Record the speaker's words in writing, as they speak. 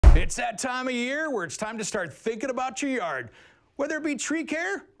It's that time of year where it's time to start thinking about your yard, whether it be tree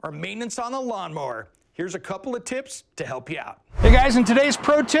care or maintenance on the lawnmower. Here's a couple of tips to help you out. Hey guys, in today's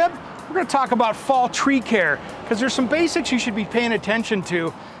pro tip, we're going to talk about fall tree care because there's some basics you should be paying attention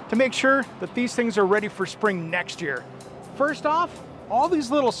to make sure that these things are ready for spring next year. First off, all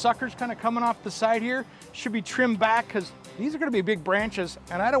these little suckers kind of coming off the side here should be trimmed back because these are going to be big branches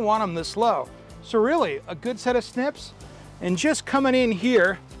and I don't want them this low. So really, a good set of snips and just coming in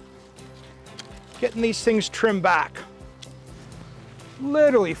here, getting these things trimmed back.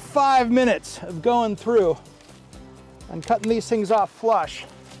 Literally 5 minutes of going through and cutting these things off flush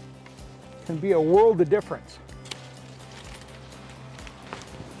can be a world of difference.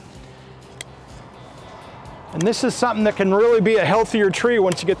 And this is something that can really be a healthier tree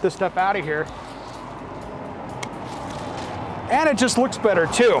once you get this stuff out of here. And it just looks better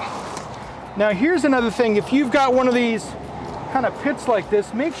too. Now here's another thing, if you've got one of these kind of pits like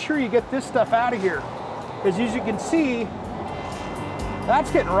this, make sure you get this stuff out of here. Because as you can see,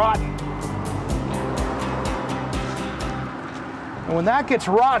 that's getting rotten. And when that gets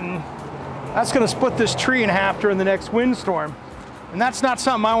rotten, that's gonna split this tree in half during the next windstorm. And that's not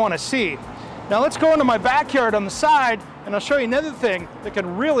something I wanna see. Now let's go into my backyard on the side and I'll show you another thing that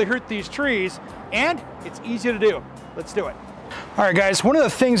can really hurt these trees, and it's easy to do. Let's do it. All right guys, one of the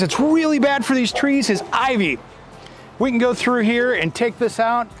things that's really bad for these trees is ivy. We can go through here and take this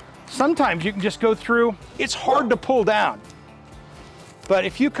out. Sometimes you can just go through, it's hard to pull down. But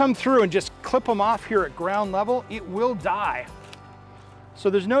if you come through and just clip them off here at ground level, it will die. So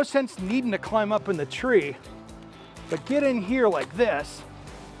there's no sense needing to climb up in the tree, but get in here like this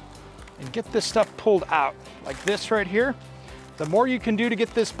and get this stuff pulled out, like this right here. The more you can do to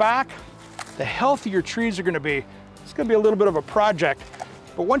get this back, the healthier trees are gonna be. It's gonna be a little bit of a project,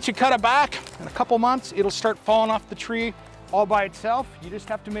 but once you cut it back, in a couple months, it'll start falling off the tree all by itself. You just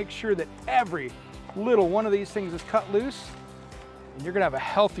have to make sure that every little one of these things is cut loose, and you're gonna have a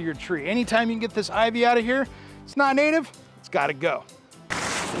healthier tree. Anytime you can get this ivy out of here, it's not native, it's gotta go.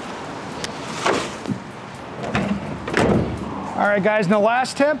 All right guys, now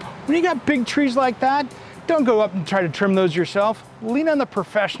last tip, when you got big trees like that, don't go up and try to trim those yourself. Lean on the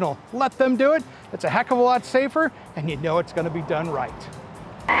professional, let them do it. It's a heck of a lot safer, and you know it's gonna be done right.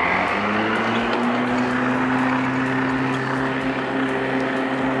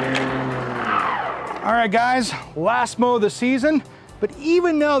 All right guys, last mow of the season, but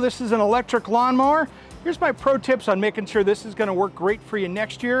even though this is an electric lawnmower, here's my pro tips on making sure this is gonna work great for you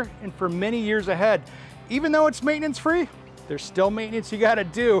next year and for many years ahead. Even though it's maintenance free, there's still maintenance you gotta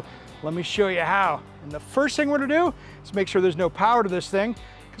do. Let me show you how. And the first thing we're gonna do is make sure there's no power to this thing,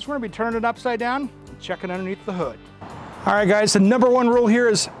 because we're gonna be turning it upside down and checking underneath the hood. All right guys, the #1 rule here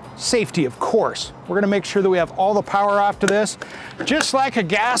is safety, of course. We're gonna make sure that we have all the power off to this. Just like a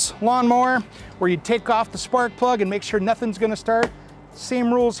gas lawnmower, where you take off the spark plug and make sure nothing's gonna start.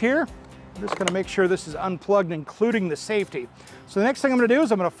 Same rules here. I'm just gonna make sure this is unplugged, including the safety. So the next thing I'm gonna do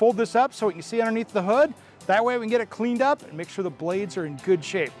is I'm gonna fold this up so we can see underneath the hood. That way we can get it cleaned up and make sure the blades are in good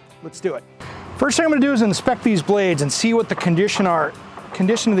shape. Let's do it. First thing I'm gonna do is inspect these blades and see what the condition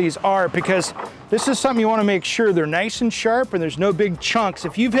of these are, because this is something you wanna make sure they're nice and sharp and there's no big chunks.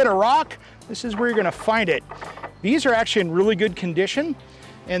 If you've hit a rock, this is where you're gonna find it. These are actually in really good condition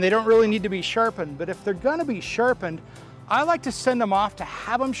and they don't really need to be sharpened, but if they're gonna be sharpened, I like to send them off to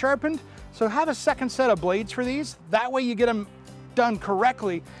have them sharpened. So have a second set of blades for these. That way you get them done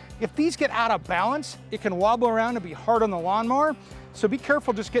correctly. If these get out of balance, it can wobble around and be hard on the lawnmower. So be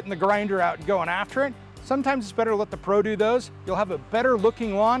careful just getting the grinder out and going after it. Sometimes it's better to let the pro do those. You'll have a better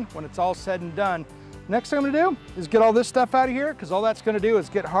looking lawn when it's all said and done. Next thing I'm gonna do is get all this stuff out of here, because all that's gonna do is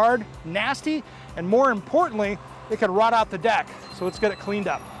get hard, nasty, and more importantly, it could rot out the deck. So let's get it cleaned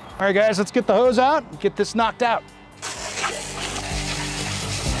up. All right guys, let's get the hose out and get this knocked out.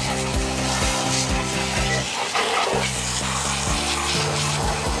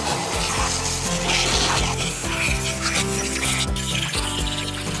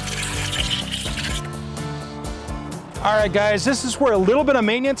 All right guys, this is where a little bit of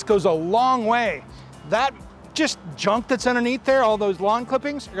maintenance goes a long way. That just junk that's underneath there, all those lawn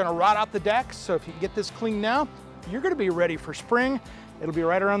clippings, are gonna rot out the deck. So if you get this cleaned now, you're gonna be ready for spring. It'll be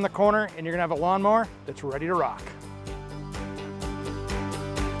right around the corner and you're gonna have a lawnmower that's ready to rock.